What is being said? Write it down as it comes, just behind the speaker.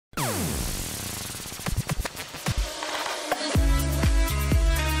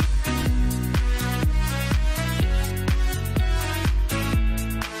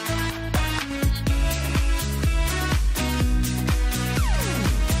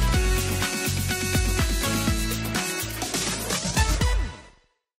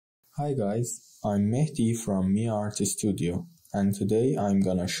Hi guys, I'm Mehdi from Mi Art Studio, and today I'm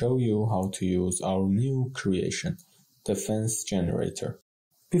gonna show you how to use our new creation, the fence generator.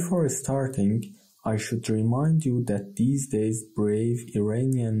 Before starting, I should remind you that these days brave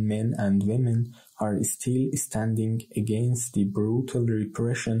Iranian men and women are still standing against the brutal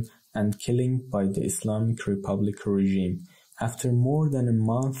repression and killing by the Islamic Republic regime. After more than a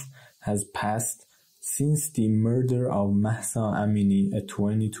month has passed since the murder of Mahsa Amini, a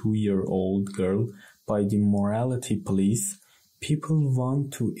 22-year-old girl, by the morality police, people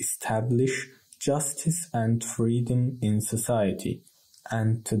want to establish justice and freedom in society.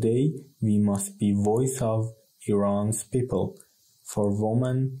 And today we must be voice of Iran's people for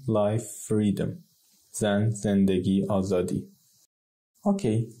woman, life, freedom. Zan, Zendegi, Azadi.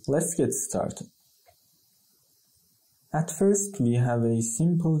 Okay, let's get started. At first we have a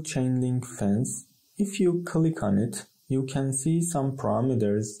simple chain link fence. If you click on it, you can see some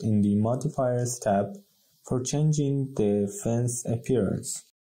parameters in the modifiers tab for changing the fence appearance.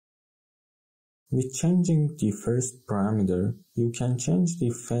 With changing the first parameter, you can change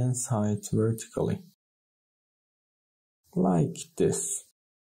the fence height vertically, like this.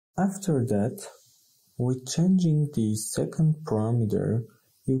 After that, with changing the second parameter,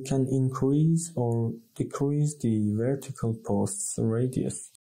 you can increase or decrease the vertical post's radius,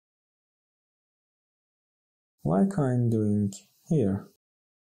 like I'm doing here.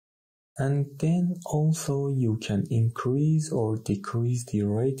 And then also you can increase or decrease the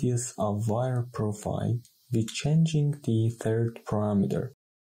radius of wire profile with changing the third parameter.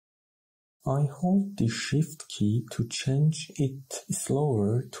 I hold the shift key to change it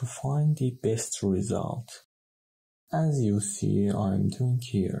slower to find the best result, as you see I'm doing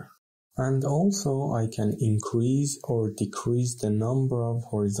here. And also I can increase or decrease the number of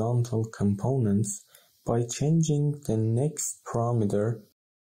horizontal components by changing the next parameter,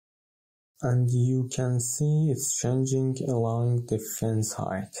 and you can see it's changing along the fence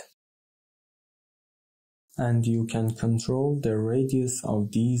height. And you can control the radius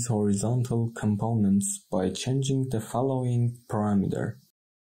of these horizontal components by changing the following parameter.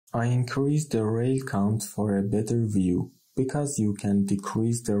 I increase the rail count for a better view, because you can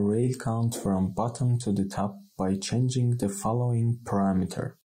decrease the rail count from bottom to the top by changing the following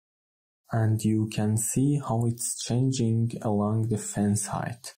parameter. And you can see how it's changing along the fence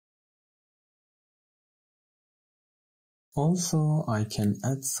height. Also, I can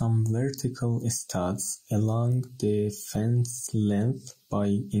add some vertical studs along the fence length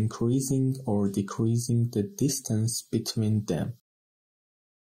by increasing or decreasing the distance between them.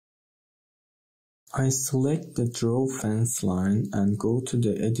 I select the draw fence line and go to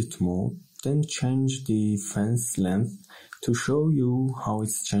the edit mode, then change the fence length to show you how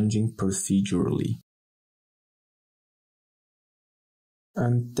it's changing procedurally.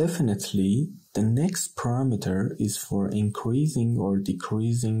 And definitely, the next parameter is for increasing or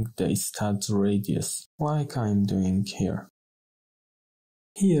decreasing the stud's radius, like I'm doing here.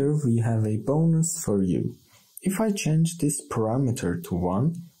 Here we have a bonus for you. If I change this parameter to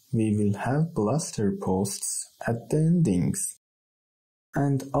 1, we will have bluster posts at the endings.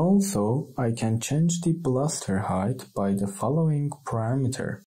 And also, I can change the bluster height by the following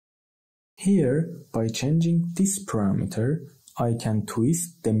parameter. Here, by changing this parameter, I can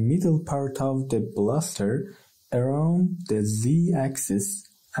twist the middle part of the bluster around the z-axis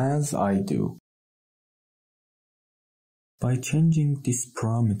as I do. By changing this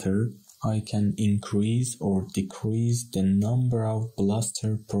parameter, I can increase or decrease the number of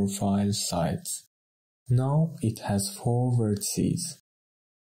bluster profile sides. Now it has 4 vertices.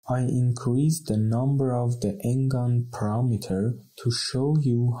 I increase the number of the n-gon parameter to show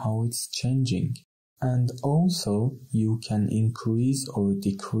you how it's changing. And also, you can increase or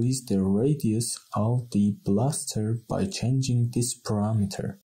decrease the radius of the bluster by changing this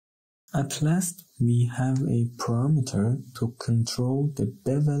parameter. At last, we have a parameter to control the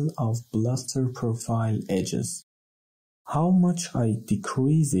bevel of bluster profile edges. How much I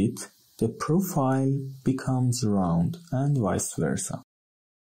decrease it, the profile becomes round, and vice versa.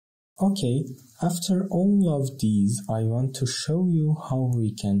 Okay, after all of these, I want to show you how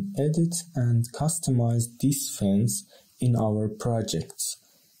we can edit and customize this fence in our projects.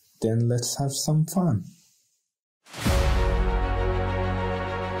 Then let's have some fun.